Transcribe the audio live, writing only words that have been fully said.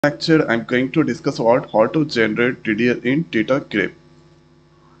Lecture I'm going to discuss about how to generate DDL in Datagrip.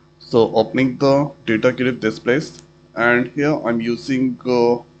 So opening the Datagrip displays, and here I'm using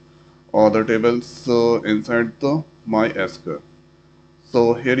all the tables inside the MySQL.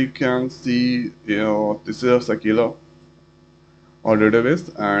 So here you can see this is a Sakila or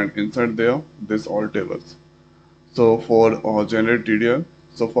database, and inside there this all tables. So for generate DDL,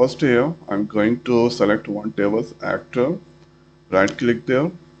 so first here I'm going to select one tables actor, right click there.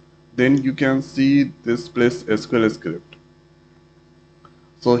 Then you can see this place SQL script.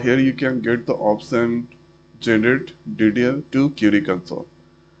 So here you can get the option generate DDL to query console.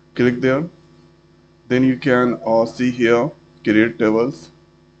 Click there. Then you can see here create tables,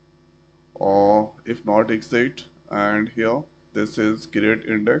 or if not exit, and here this is create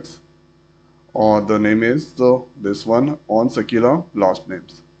index, or the name is this one on Sakila last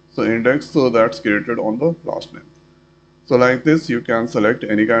names. So index, so that's created on the last name. So like this you can select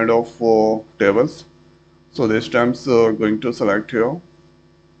any kind of tables. So this time going to select here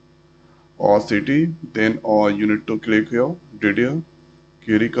or city, then you need to click here DDL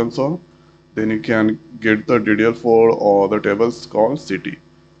query console. Then you can get the DDL for the tables called city.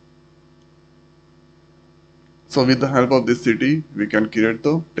 So with the help of this city we can create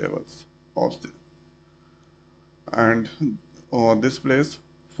the tables of this, and this place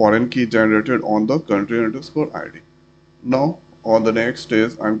foreign key generated on the country underscore ID. Now on the next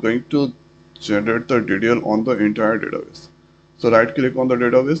is I'm going to generate the DDL on the entire database. So right click on the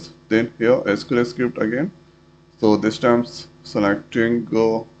database, then here SQL script again. So this time selecting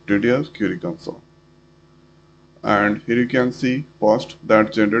DDL query console, and here you can see first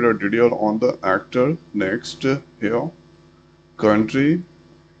that generate a DDL on the actor. Next here country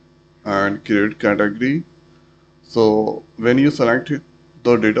and create category. So when you select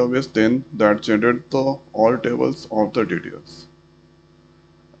the database, then that generate the all tables of the DDLs.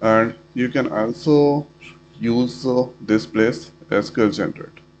 And you can also use this place SQL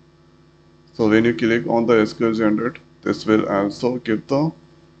generate. So when you click on the SQL generate, this will also give the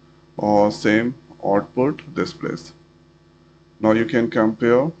same output this place. Now you can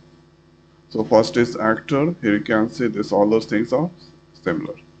compare. So first is actor. Here you can see this, all those things are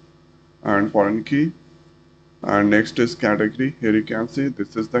similar. And foreign key. And next is category. Here you can see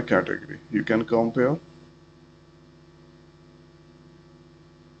this is the category. You can compare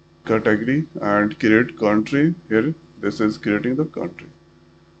category and create country. Here this is creating the country.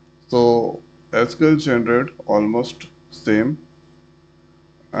 So SQL generate almost same,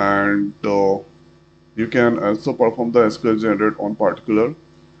 and you can also perform the SQL generate on particular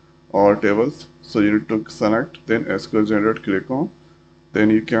or tables. So you need to select, then SQL generate, click on, then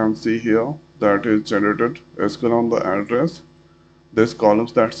you can see here that is generated SQL on the address, this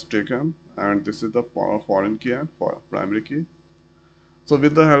columns that's taken, and this is the foreign key and primary key. So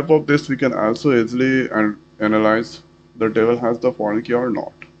with the help of this we can also easily analyze the table has the foreign key or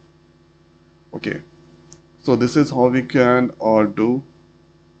not. Okay, so this is how we can do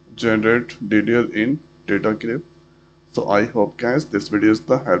generate DDL in Datagrip. So I hope guys this video is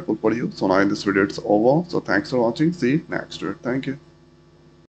the helpful for you. So now in this video it's over. So thanks for watching. See you next video. Thank you.